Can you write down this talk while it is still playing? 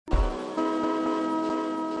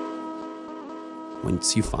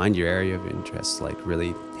once you find your area of interest, like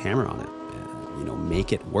really hammer on it,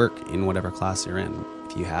 make it work in whatever class you're in.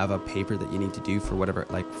 If you have a paper that you need to do for whatever,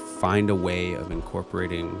 like find a way of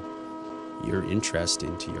incorporating your interest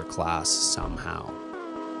into your class somehow.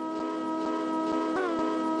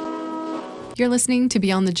 You're listening to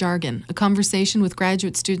Beyond the Jargon, a conversation with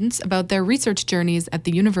graduate students about their research journeys at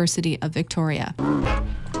the University of Victoria.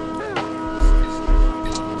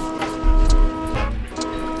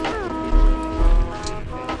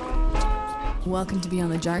 Welcome to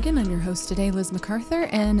Beyond the Jargon. I'm your host today, Liz MacArthur,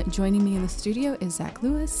 and joining me in the studio is Zach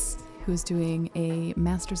Lewis, who is doing a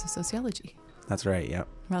Master's of Sociology. That's right, yeah.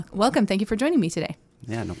 Welcome. Thank you for joining me today.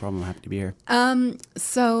 Yeah, no problem. I'm happy to be here.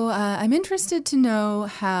 So I'm interested to know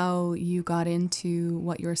how you got into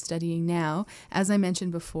what you're studying now. As I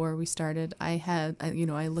mentioned before we started, I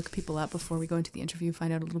look people up before we go into the interview,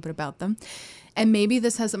 find out a little bit about them. And maybe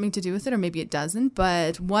this has something to do with it, or maybe it doesn't.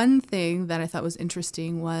 But one thing that I thought was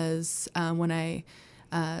interesting was when I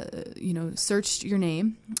searched your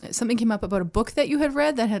name, something came up about a book that you had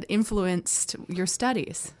read that had influenced your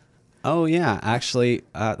studies. Oh, yeah. Actually,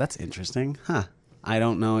 that's interesting. Huh. I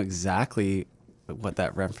don't know exactly what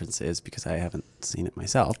that reference is because I haven't seen it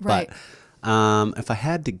myself. Right. But if I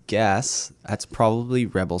had to guess, that's probably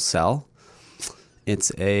Rebel Cell.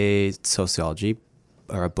 It's a sociology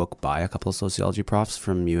or a book by a couple of sociology profs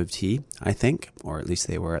from U of T, I think, or at least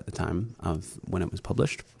they were at the time of when it was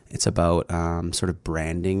published. It's about sort of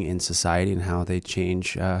branding in society and how they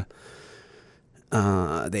change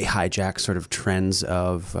they hijack sort of trends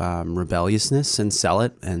of rebelliousness and sell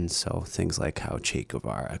it. And so things like how Che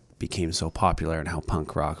Guevara became so popular and how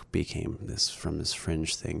punk rock became from this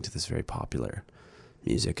fringe thing to this very popular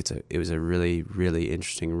music. It was a really, really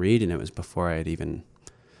interesting read, and it was before I had even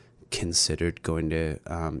considered going to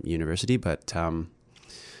university. But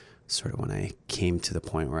sort of when I came to the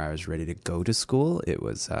point where I was ready to go to school,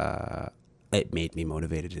 it made me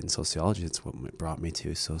motivated in sociology. It's what brought me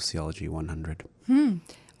to Sociology 100.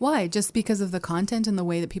 Why? Just because of the content and the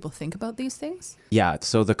way that people think about these things? Yeah.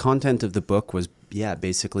 So the content of the book was,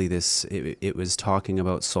 basically this. It was talking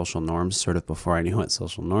about social norms, sort of before I knew what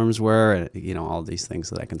social norms were, and all these things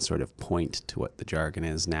that I can sort of point to what the jargon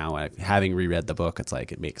is now. Having reread the book, it's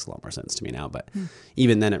like it makes a lot more sense to me now. But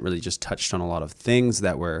even then, it really just touched on a lot of things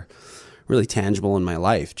that were really tangible in my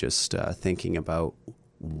life. Just thinking about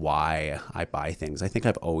why I buy things. I think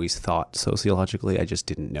I've always thought sociologically. I just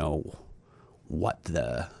didn't know what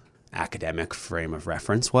the academic frame of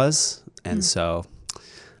reference was. And so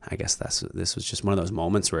I guess this was just one of those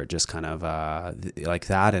moments where it just kind of like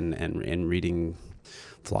that and reading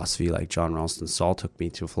philosophy, like John Ralston Saul took me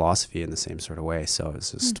to philosophy in the same sort of way. So it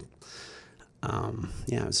was just,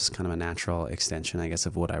 it was just kind of a natural extension, I guess,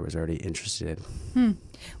 of what I was already interested in.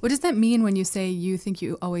 What does that mean when you say you think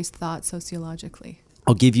you always thought sociologically?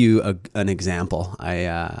 I'll give you an example. I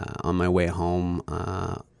on my way home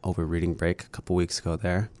over reading break a couple weeks ago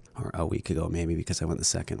there, or a week ago maybe because I went the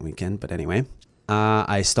second weekend. But anyway,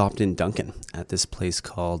 I stopped in Duncan at this place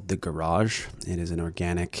called The Garage. It is an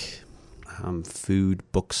organic food,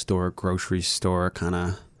 bookstore, grocery store, kind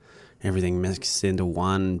of everything mixed into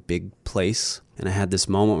one big place. And I had this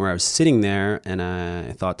moment where I was sitting there and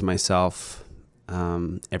I thought to myself,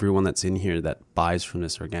 everyone that's in here that buys from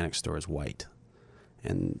this organic store is white.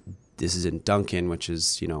 And this is in Duncan, which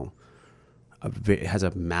is, it has a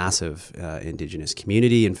massive indigenous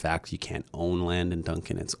community. In fact, you can't own land in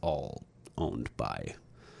Duncan. It's all owned by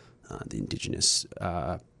the indigenous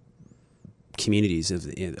communities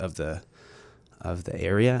of the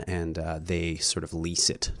area, and they sort of lease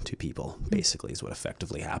it to people, basically, is what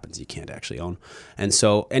effectively happens. You can't actually own. And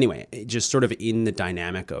so anyway, just sort of in the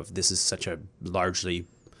dynamic of this is such a largely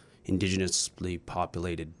indigenously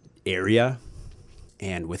populated area.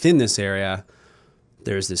 And within this area,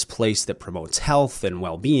 there's this place that promotes health and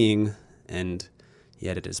well-being, and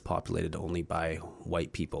yet it is populated only by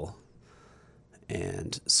white people.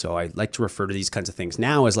 And so I like to refer to these kinds of things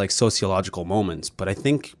now as like sociological moments. But I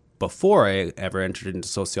think before I ever entered into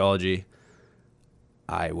sociology,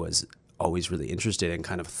 I was always really interested and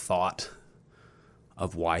kind of thought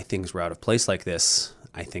of why things were out of place like this.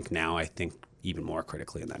 I think even more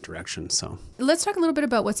critically in that direction. So let's talk a little bit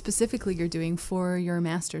about what specifically you're doing for your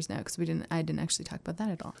master's now, because I didn't actually talk about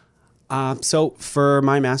that at all. So for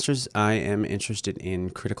my master's, I am interested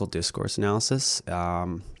in critical discourse analysis.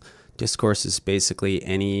 Discourse is basically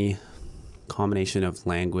any combination of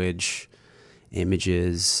language,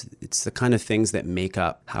 images. It's the kind of things that make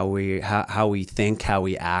up how we think, how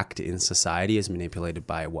we act in society is manipulated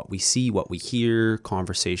by what we see, what we hear,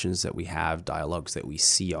 conversations that we have, dialogues that we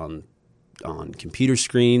see on computer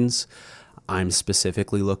screens. I'm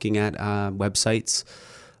specifically looking at websites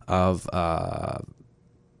of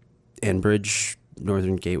Enbridge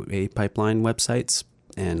Northern Gateway Pipeline websites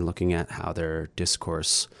and looking at how their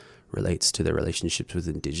discourse relates to their relationships with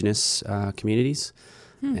Indigenous communities,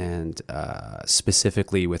 and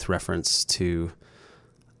specifically with reference to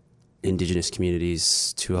Indigenous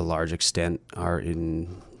communities to a large extent are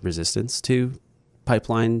in resistance to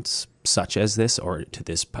pipelines such as this, or to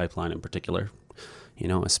this pipeline in particular,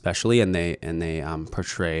 especially, and they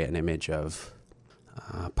portray an image of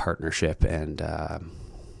partnership and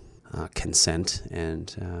consent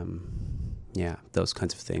and those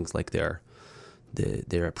kinds of things. Like they're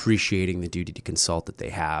appreciating the duty to consult that they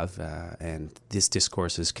have, and this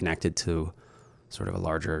discourse is connected to sort of a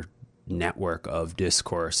larger network of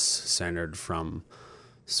discourse centered from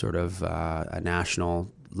sort of a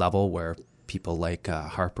national level, where people like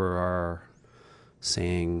Harper are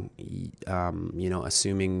saying,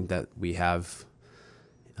 assuming that we have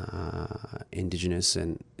Indigenous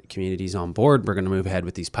and communities on board, we're going to move ahead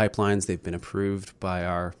with these pipelines. They've been approved by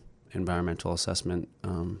our environmental assessment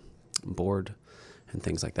board and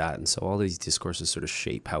things like that. And so all these discourses sort of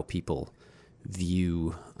shape how people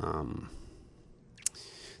view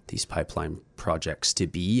these pipeline projects to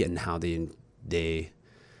be, and how they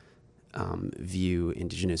view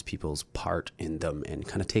Indigenous people's part in them, and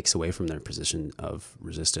kind of takes away from their position of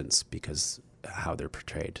resistance because how they're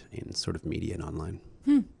portrayed in sort of media and online.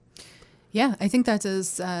 Yeah, I think that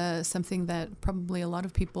is something that probably a lot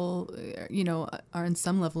of people, are in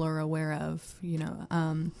some level are aware of,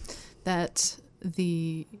 that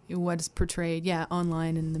what is portrayed,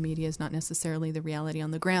 online in the media is not necessarily the reality on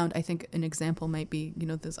the ground. I think an example might be,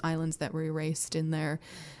 those islands that were erased in there.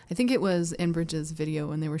 I think it was Enbridge's video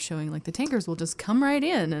when they were showing like the tankers will just come right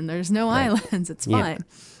in and there's no islands. It's fine.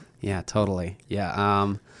 Yeah, totally.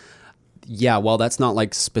 Yeah. Well, that's not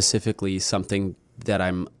like specifically something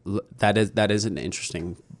that is an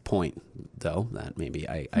interesting point though, that maybe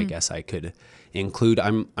I guess I could include.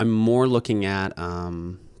 I'm more looking at,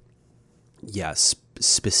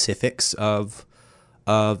 specifics of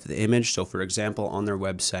the image. So, for example, on their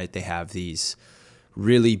website, they have these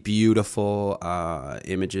really beautiful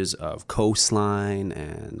images of coastline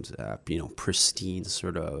and pristine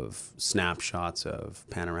sort of snapshots of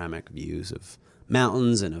panoramic views of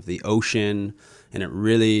mountains and of the ocean, and it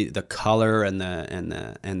really, the color and the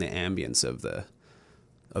ambience of the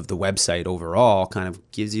website overall kind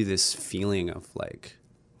of gives you this feeling of like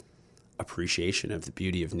appreciation of the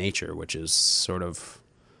beauty of nature, which is sort of,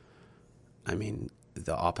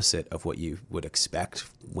 the opposite of what you would expect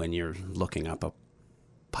when you're looking up a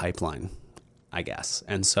pipeline, I guess.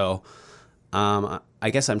 And so I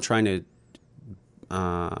guess I'm trying to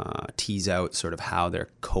tease out sort of how they're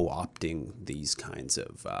co-opting these kinds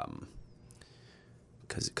of,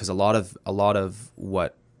 because a lot of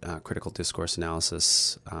what critical discourse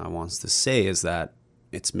analysis wants to say is that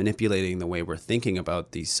it's manipulating the way we're thinking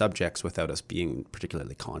about these subjects without us being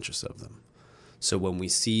particularly conscious of them. So when we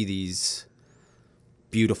see these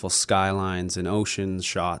beautiful skylines and ocean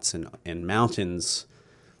shots and mountains,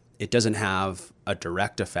 it doesn't have a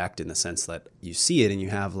direct effect in the sense that you see it and you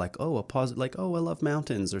have like, I love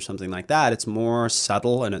mountains or something like that. It's more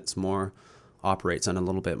subtle, and it's more operates on a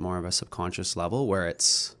little bit more of a subconscious level, where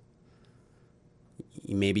it's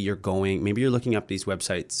maybe you're looking up these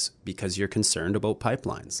websites because you're concerned about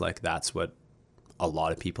pipelines. Like that's what a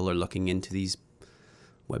lot of people are looking into these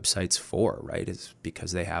websites for, right? Is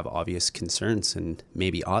because they have obvious concerns and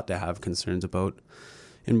maybe ought to have concerns about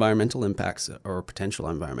environmental impacts or potential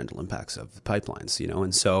environmental impacts of the pipelines,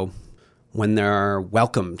 and so when they're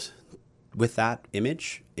welcomed with that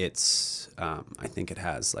image, it's I think it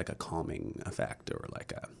has like a calming effect, or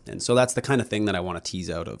and so that's the kind of thing that I want to tease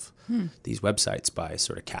out of these websites by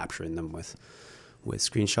sort of capturing them with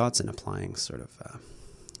screenshots and applying sort of a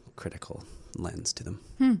critical lens to them.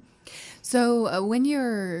 So when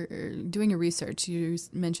you're doing your research, you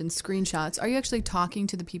mentioned screenshots. Are you actually talking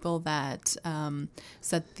to the people that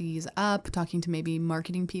set these up, talking to maybe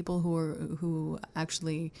marketing people who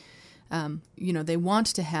actually, they want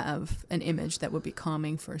to have an image that would be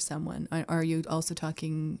calming for someone? Are you also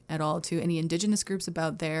talking at all to any Indigenous groups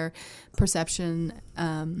about their perception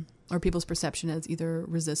or people's perception as either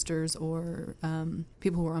resistors or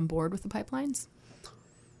people who are on board with the pipelines?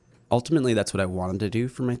 Ultimately, that's what I wanted to do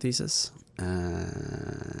for my thesis,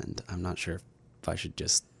 and I'm not sure if I should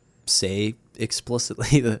just say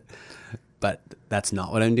explicitly that, but that's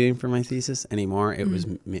not what I'm doing for my thesis anymore. It was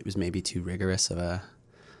maybe too rigorous of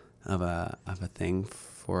a thing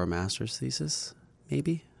for a master's thesis.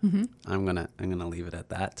 Maybe I'm gonna leave it at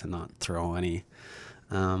that, to not throw any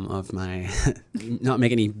of my not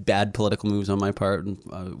make any bad political moves on my part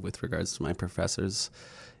with regards to my professors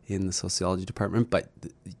in the sociology department. But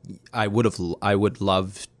I would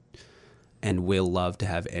love and will love to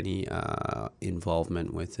have any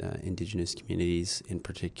involvement with Indigenous communities in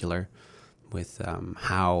particular, with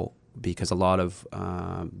how, because a lot of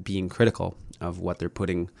being critical of what they're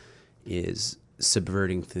putting is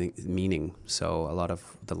subverting meaning. So a lot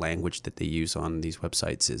of the language that they use on these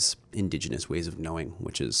websites is Indigenous ways of knowing,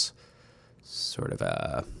 which is sort of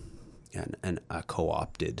a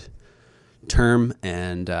co-opted term.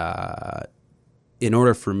 And in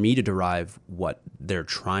order for me to derive what they're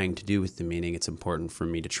trying to do with the meaning, it's important for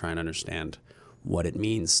me to try and understand what it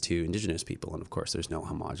means to Indigenous people. And of course, there's no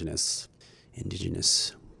homogenous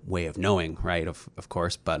Indigenous way of knowing, right? Of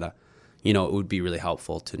course, but it would be really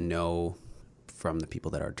helpful to know from the people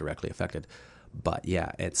that are directly affected. But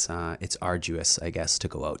yeah, it's arduous, I guess, to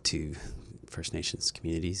go out to First Nations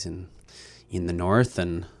communities in the North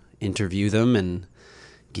and interview them, and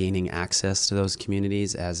gaining access to those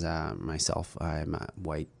communities. As myself, I'm a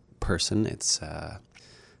white person. It's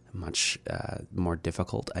much more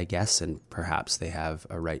difficult, I guess, and perhaps they have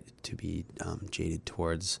a right to be jaded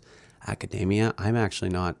towards academia. I'm actually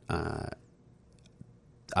not.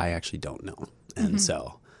 I actually don't know, and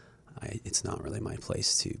so it's not really my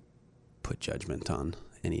place to put judgment on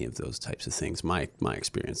any of those types of things. My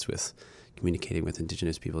experience with communicating with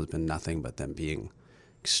Indigenous people has been nothing but them being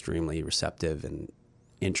extremely receptive and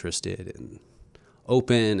interested and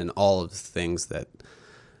open, and all of the things that,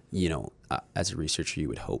 as a researcher, you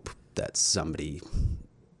would hope that somebody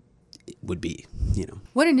would be,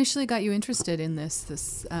 What initially got you interested in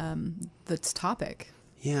this topic?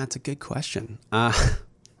 Yeah, it's a good question. I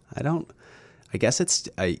guess as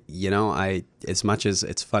much as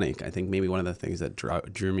it's funny, I think maybe one of the things that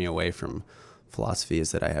drew me away from philosophy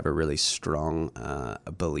is that I have a really strong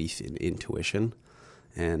belief in intuition.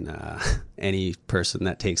 And any person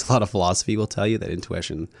that takes a lot of philosophy will tell you that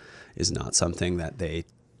intuition is not something that they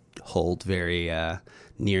hold very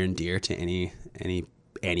near and dear to any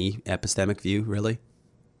epistemic view, really,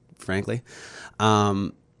 frankly.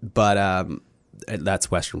 But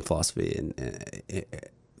that's Western philosophy, and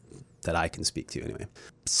that I can speak to anyway.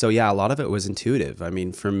 So yeah, a lot of it was intuitive. I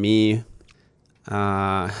mean, for me,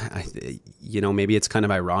 maybe it's kind of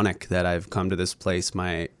ironic that I've come to this place.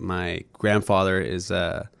 My grandfather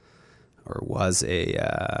was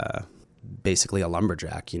basically a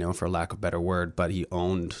lumberjack, for lack of a better word, but he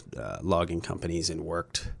owned logging companies and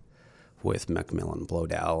worked with Macmillan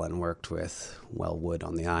Blodell and worked with Wellwood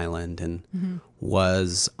on the island, and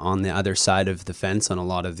was on the other side of the fence on a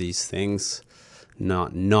lot of these things.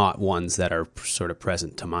 Not ones that are sort of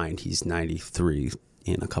present to mind. He's 93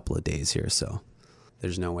 in a couple of days here, so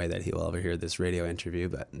there's no way that he will ever hear this radio interview,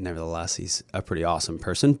 but nevertheless, he's a pretty awesome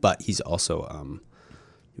person. But he's also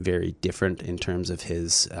very different in terms of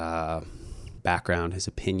his background, his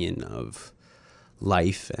opinion of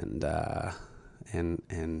life and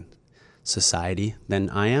society than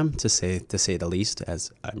I am, to say the least,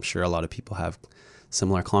 as I'm sure a lot of people have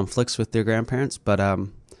similar conflicts with their grandparents. But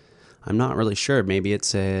I'm not really sure. Maybe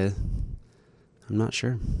I'm not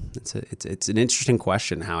sure. It's an interesting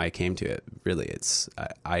question how I came to it. Really,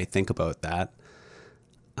 I think about that,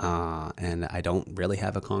 and I don't really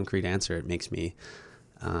have a concrete answer. It makes me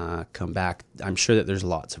come back. I'm sure that there's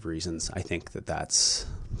lots of reasons. I think that that's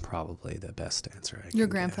probably the best answer. Your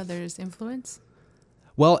grandfather's influence?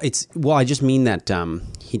 Well, I just mean that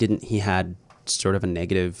he had sort of a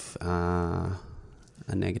negative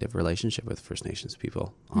relationship with First Nations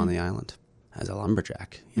people on the island as a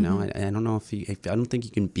lumberjack. I don't know I don't think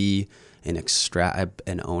you can be an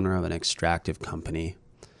owner of an extractive company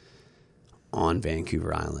on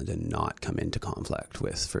Vancouver Island and not come into conflict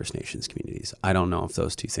with First Nations communities. I don't know if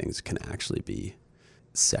those two things can actually be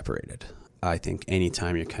separated. I think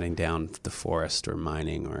anytime you're cutting down the forest or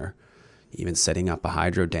mining or even setting up a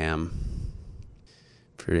hydro dam,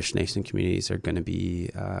 First Nation communities are going to be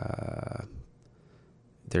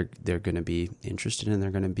they're going to be interested, and they're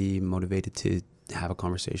going to be motivated to have a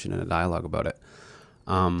conversation and a dialogue about it.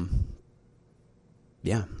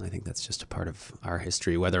 Yeah, I think that's just a part of our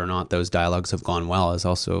history. Whether or not those dialogues have gone well is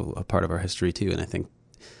also a part of our history too. And I think,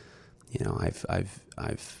 I've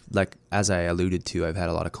like, as I alluded to, I've had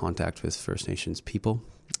a lot of contact with First Nations people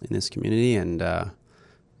in this community, and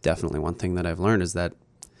definitely one thing that I've learned is that,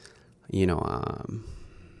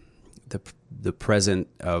 the present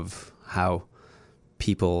of how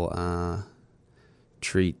people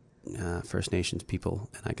treat First Nations people,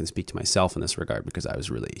 and I can speak to myself in this regard because I was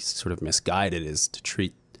really sort of misguided, is to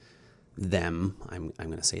treat them, I'm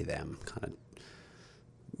going to say them, kind of,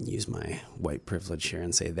 use my white privilege here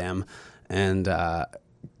and say them, and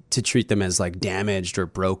to treat them as like damaged or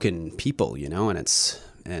broken people, and it's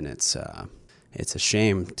a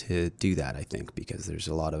shame to do that, I think, because there's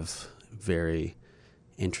a lot of very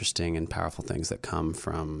interesting and powerful things that come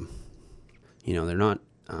from, they're not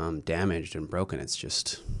damaged and broken.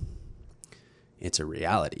 It's a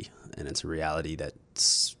reality, and it's a reality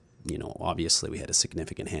that's, obviously we had a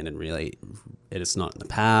significant hand in it's not in the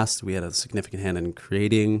past. We had a significant hand in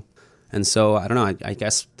creating. And so, I don't know, I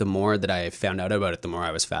guess the more that I found out about it, the more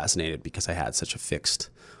I was fascinated, because I had such a fixed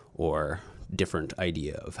or different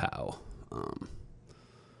idea of how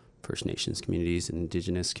First Nations communities and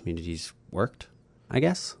Indigenous communities worked, I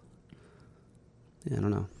guess. Yeah, I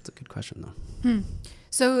don't know. It's a good question, though.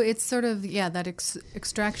 So it's sort of, that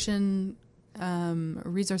extraction,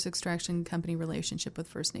 resource extraction company relationship with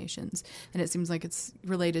First Nations. And it seems like it's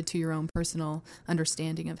related to your own personal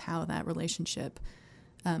understanding of how that relationship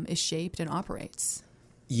is shaped and operates.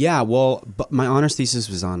 Yeah, well, but my honors thesis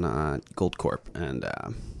was on Goldcorp, and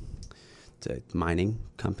it's a mining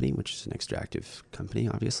company, which is an extractive company,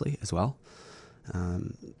 obviously, as well.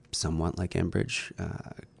 Somewhat like Enbridge.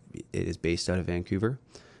 It is based out of Vancouver,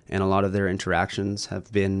 and a lot of their interactions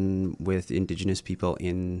have been with Indigenous people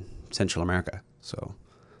in Central America. So,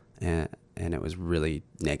 and it was really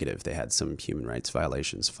negative. They had some human rights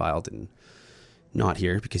violations filed in, not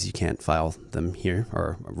here, because you can't file them here,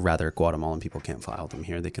 or rather Guatemalan people can't file them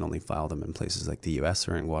here. They can only file them in places like the US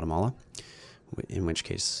or in Guatemala, in which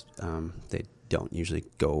case they don't usually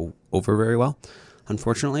go over very well,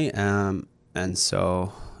 unfortunately. And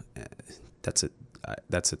so that's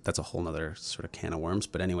a whole nother sort of can of worms.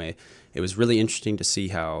 But anyway, it was really interesting to see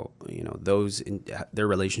how, their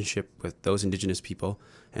relationship with those Indigenous people,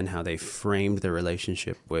 and how they framed their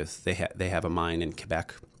relationship with, they have a mine in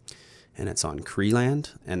Quebec, and it's on Cree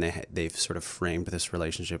land, and they've sort of framed this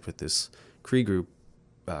relationship with this Cree group,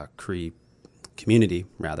 Cree community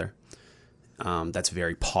rather, that's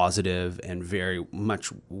very positive and very much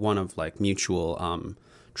one of like mutual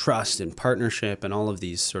trust and partnership and all of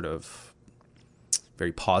these sort of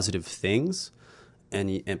very positive things,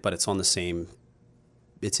 but it's in the same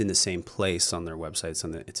place on their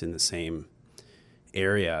websites, it's in the same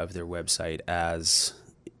area of their website as,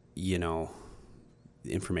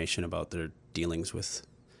 information about their dealings with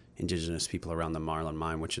Indigenous people around the Marlin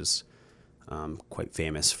mine, which is quite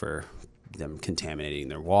famous for them contaminating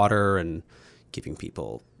their water and giving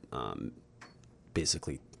people,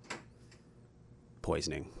 basically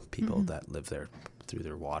poisoning people that live there through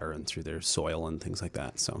their water and through their soil and things like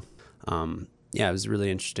that. So, it was a really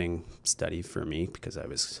interesting study for me, because I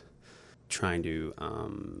was trying to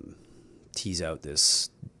tease out this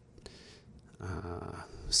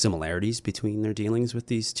similarities between their dealings with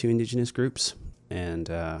these two Indigenous groups. And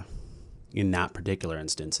in that particular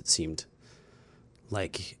instance, it seemed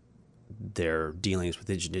like their dealings with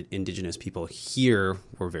Indigenous people here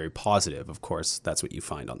were very positive. Of course, that's what you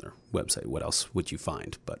find on their website. What else would you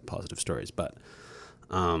find but positive stories? But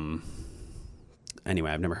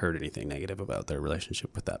anyway, I've never heard anything negative about their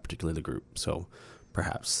relationship with that particular group. So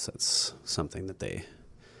perhaps that's something that they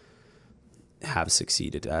have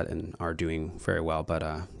succeeded at and are doing very well.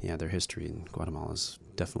 But their history in Guatemala is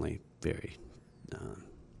definitely very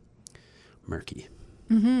murky.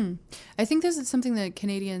 Mm-hmm. I think this is something that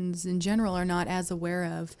Canadians in general are not as aware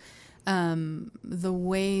of. The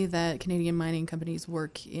way that Canadian mining companies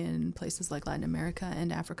work in places like Latin America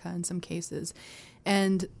and Africa in some cases.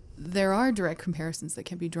 And there are direct comparisons that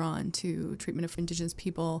can be drawn to treatment of Indigenous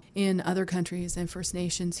people in other countries and First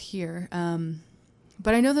Nations here.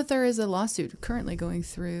 But I know that there is a lawsuit currently going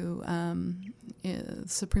through the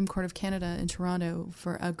Supreme Court of Canada in Toronto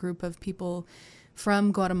for a group of people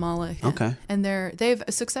from Guatemala. Okay. And they've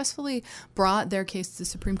successfully brought their case to the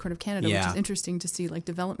Supreme Court of Canada, which is interesting to see like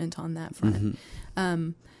development on that front.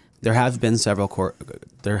 Mm-hmm. There has been several courts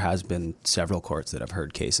that have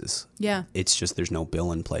heard cases. Yeah. It's just there's no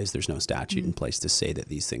bill in place, there's no statute in place to say that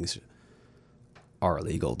these things are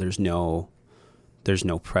illegal. There's no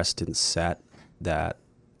precedent set that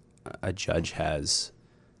a judge has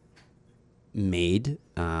made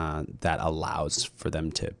that allows for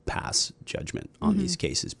them to pass judgment on these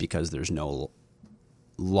cases, because there's no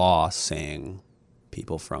law saying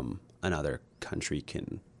people from another country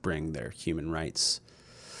can bring their human rights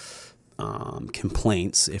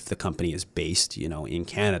complaints. If the company is based, in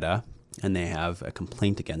Canada and they have a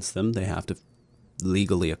complaint against them, they have to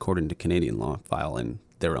legally, according to Canadian law, file in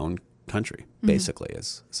their own country, basically,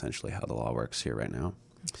 is essentially how the law works here right now.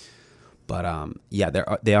 But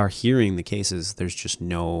they are hearing the cases. There's just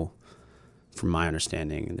no, from my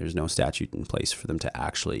understanding, there's no statute in place for them to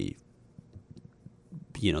actually,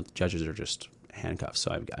 the judges are just handcuffed.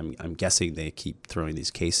 So I'm guessing they keep throwing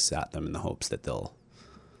these cases at them in the hopes that there'll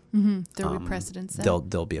be precedent set.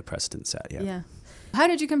 There'll be a precedent set. Yeah. Yeah. How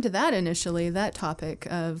did you come to that initially? That topic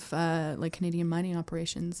of like Canadian mining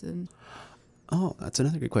operations and. Oh, that's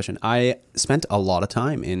another good question. I spent a lot of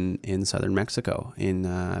time in southern Mexico in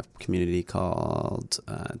a community called,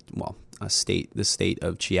 the state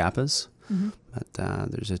of Chiapas. Mm-hmm. But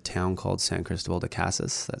there's a town called San Cristobal de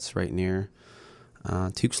Casas that's right near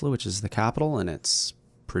Tuxtla, which is the capital, and it's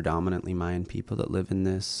predominantly Mayan people that live in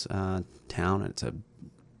this town. It's an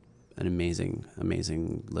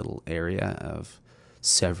amazing little area of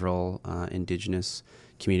several indigenous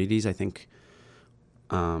communities. I think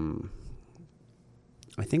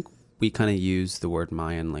we kind of use the word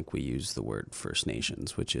Mayan like we use the word First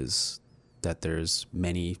Nations, which is that there's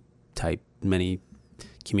many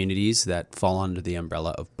communities that fall under the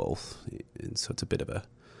umbrella of both. And so it's a bit of a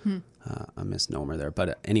misnomer there.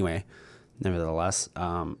 But anyway, nevertheless,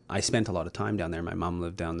 I spent a lot of time down there. My mom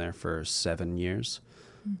lived down there for 7 years.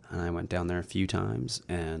 And I went down there a few times,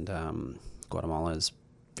 and Guatemala is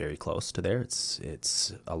very close to there.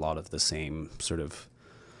 It's a lot of the same sort of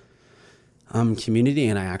community,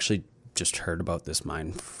 and I actually just heard about this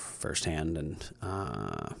mine firsthand, and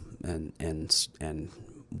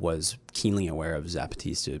was keenly aware of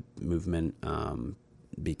Zapatista movement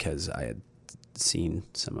because I had seen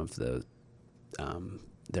some of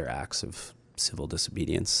their acts of civil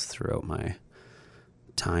disobedience throughout my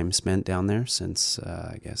time spent down there since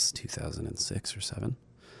I guess 2006 or 7.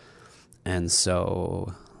 And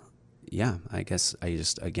so I guess I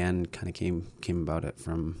just again kind of came about it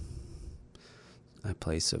from a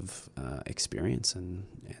place of experience and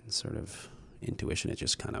sort of intuition. It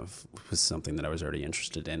just kind of was something that I was already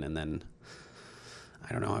interested in. And then,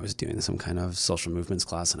 I don't know, I was doing some kind of social movements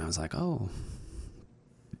class, and I was like, oh,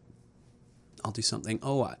 I'll do something.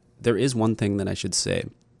 Oh, there is one thing that I should say.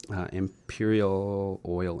 Imperial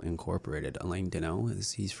Oil Incorporated, Alain Deneau,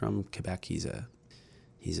 he's from Quebec. He's a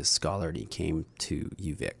scholar, and he came to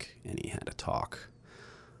UVic, and he had a talk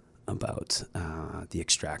about the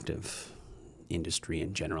extractive industry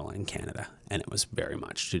in general in Canada, and it was very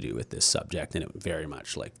much to do with this subject, and it very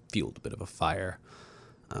much like fueled a bit of a fire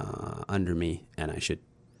under me, and I should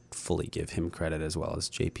fully give him credit as well as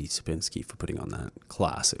JP Sapinski for putting on that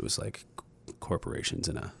class. It was like corporations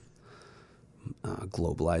in a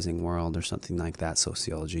globalizing world or something like that,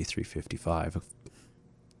 Sociology 355,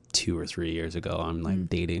 2 or 3 years ago. I'm like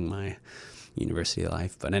dating my university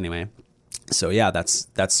life, but anyway. So yeah, that's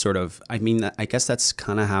sort of, I mean, I guess that's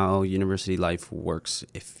kind of how university life works.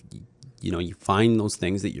 If you find those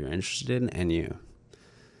things that you're interested in, and you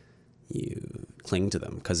cling to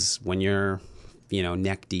them, because when you're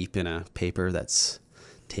neck deep in a paper that's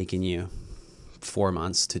taken you 4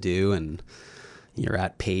 months to do, and you're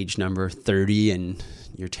at page number 30 and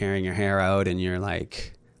you're tearing your hair out and you're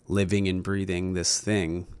like living and breathing this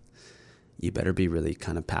thing, you better be really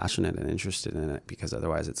kind of passionate and interested in it, because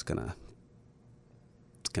otherwise I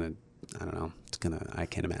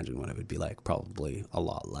can't imagine what it would be like. Probably a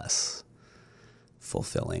lot less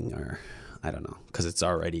fulfilling, or I don't know, because it's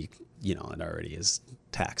already, it already is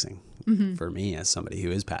taxing for me as somebody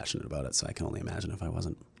who is passionate about it. So I can only imagine if I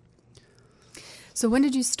wasn't. So when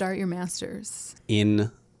did you start your master's?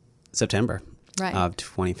 In September of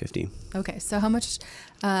 2015. Okay. So how much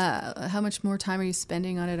more time are you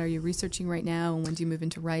spending on it? Are you researching right now? And when do you move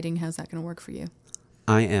into writing? How's that going to work for you?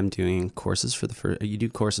 I am doing courses you do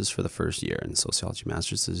courses for the first year in Sociology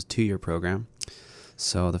Masters. It's a 2-year program.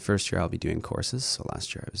 So the first year I'll be doing courses. So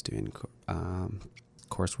last year I was doing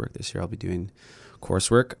coursework. This year I'll be doing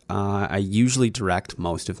coursework. I usually direct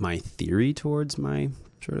most of my theory towards my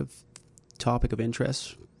sort of topic of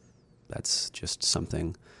interest. That's just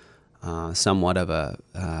something, somewhat of a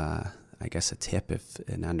tip if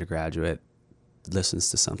an undergraduate listens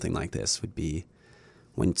to something like this would be,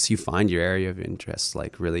 once you find your area of interest,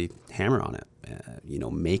 like really hammer on it,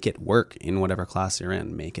 make it work in whatever class you're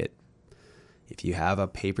in. Make it, if you have a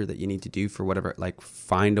paper that you need to do for whatever, like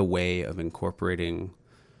find a way of incorporating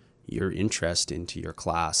your interest into your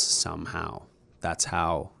class somehow. That's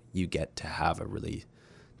how you get to have a really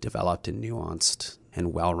developed and nuanced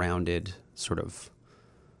and well-rounded sort of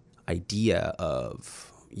idea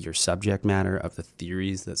of your subject matter, of the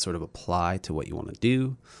theories that sort of apply to what you want to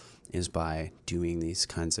do, is by doing these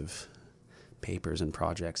kinds of papers and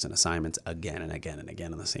projects and assignments again and again and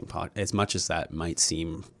again on the same pod. As much as that might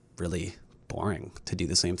seem really boring to do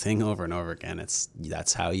the same thing over and over again,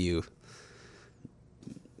 that's how you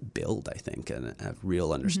build, I think, and have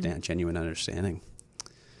real genuine understanding.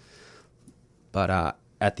 But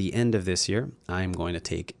at the end of this year, I'm going to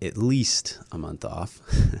take at least a month off.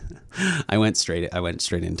 I went straight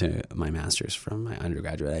into my master's from my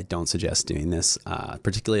undergraduate. I don't suggest doing this,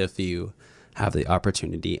 particularly if you have the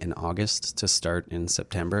opportunity in August to start in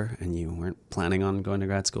September and you weren't planning on going to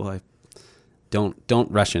grad school.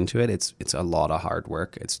 Don't rush into it. It's a lot of hard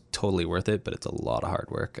work. It's totally worth it, but it's a lot of hard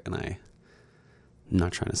work. And I'm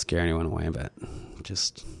not trying to scare anyone away, but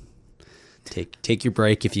just take your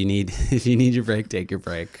break if you need your break. Take your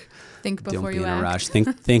break. Think before you act. Don't be in a rush.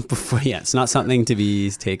 Think before. Yeah, it's not something to be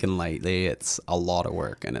taken lightly. It's a lot of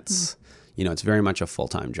work, and it's it's very much a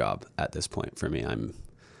full-time job at this point for me. I'm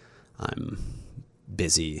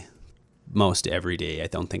busy most every day. I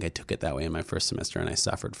don't think I took it that way in my first semester, and I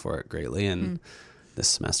suffered for it greatly. And this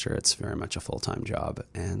semester, it's very much a full-time job.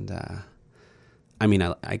 And I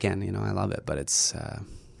love it, but it's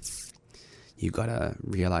you gotta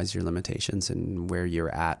realize your limitations and where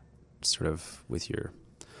you're at, sort of with your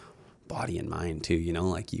body and mind too.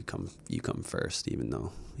 Like you come first, even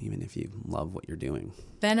if you love what you're doing.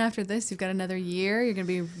 Then after this, you've got another year. You're gonna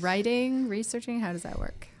be writing, researching. How does that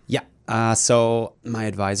work? Yeah. So my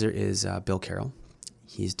advisor is Bill Carroll.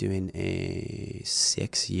 He's doing a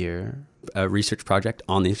 6-year research project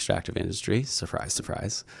on the extractive industry. Surprise,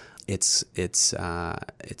 surprise. It's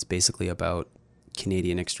basically about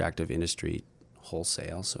Canadian extractive industry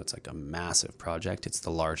wholesale. So it's like a massive project. It's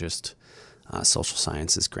the largest social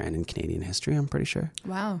sciences grant in Canadian history, I'm pretty sure.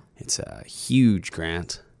 Wow. It's a huge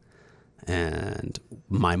grant. And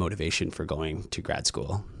my motivation for going to grad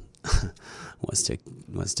school was to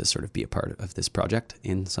sort of be a part of this project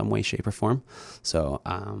in some way, shape, or form. So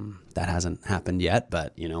that hasn't happened yet,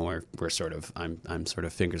 but we're sort of I'm sort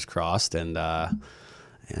of fingers crossed, and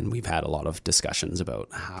we've had a lot of discussions about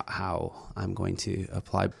how I'm going to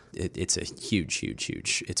apply. It's a huge.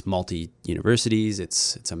 It's multi-universities.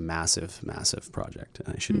 It's a massive project,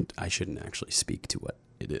 and I shouldn't actually speak to what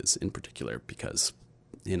it is in particular, because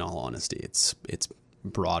in all honesty, it's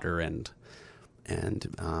broader and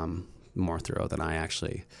more thorough than I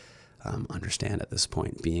actually understand at this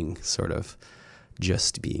point, being sort of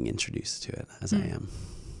just being introduced to it as I am.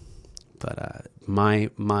 But my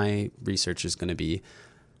research is going to be,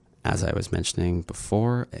 as I was mentioning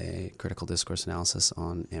before, a critical discourse analysis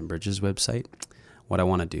on Enbridge's website. What I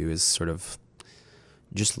want to do is sort of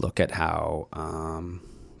just look at how,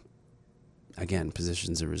 again,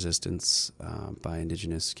 positions of resistance by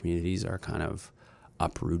Indigenous communities are kind of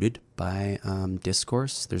uprooted by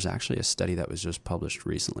discourse. There's actually a study that was just published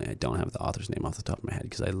recently. I don't have the author's name off the top of my head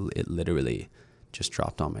because it literally just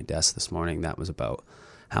dropped on my desk this morning. That was about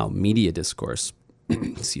how media discourse,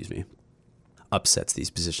 excuse me, upsets these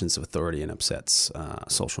positions of authority and upsets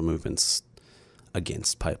social movements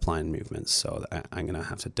against pipeline movements. So I'm going to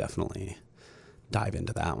have to definitely dive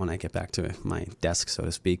into that when I get back to my desk, so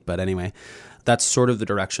to speak. But anyway, that's sort of the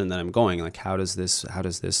direction that I'm going. Like, how does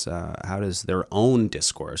their own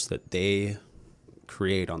discourse that they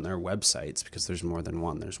create on their websites, because there's more than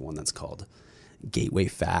one. There's one that's called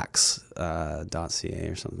gatewayfacts.ca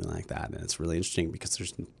or something like that. And it's really interesting because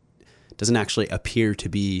it doesn't actually appear to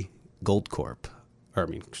be Goldcorp.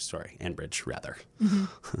 Enbridge, rather.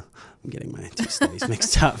 Mm-hmm. I'm getting my two studies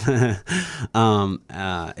mixed up.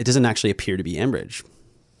 It doesn't actually appear to be Enbridge,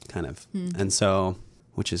 kind of. And so,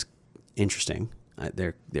 which is interesting.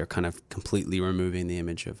 They're kind of completely removing the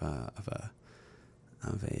image of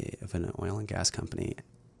an oil and gas company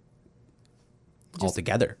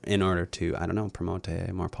altogether in order to, promote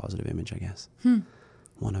a more positive image, I guess.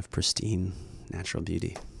 One of pristine natural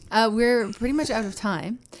beauty. We're pretty much out of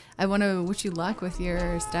time. I want to wish you luck with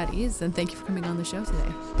your studies, and thank you for coming on the show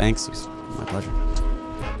today. Thanks. It was my pleasure.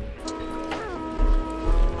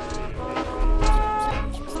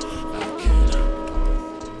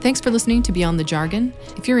 Thanks for listening to Beyond the Jargon.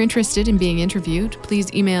 If you're interested in being interviewed,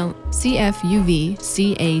 please email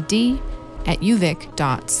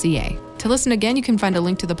cfuvcad@uvic.ca. To listen again, you can find a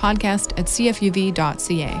link to the podcast at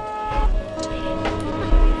cfuv.ca.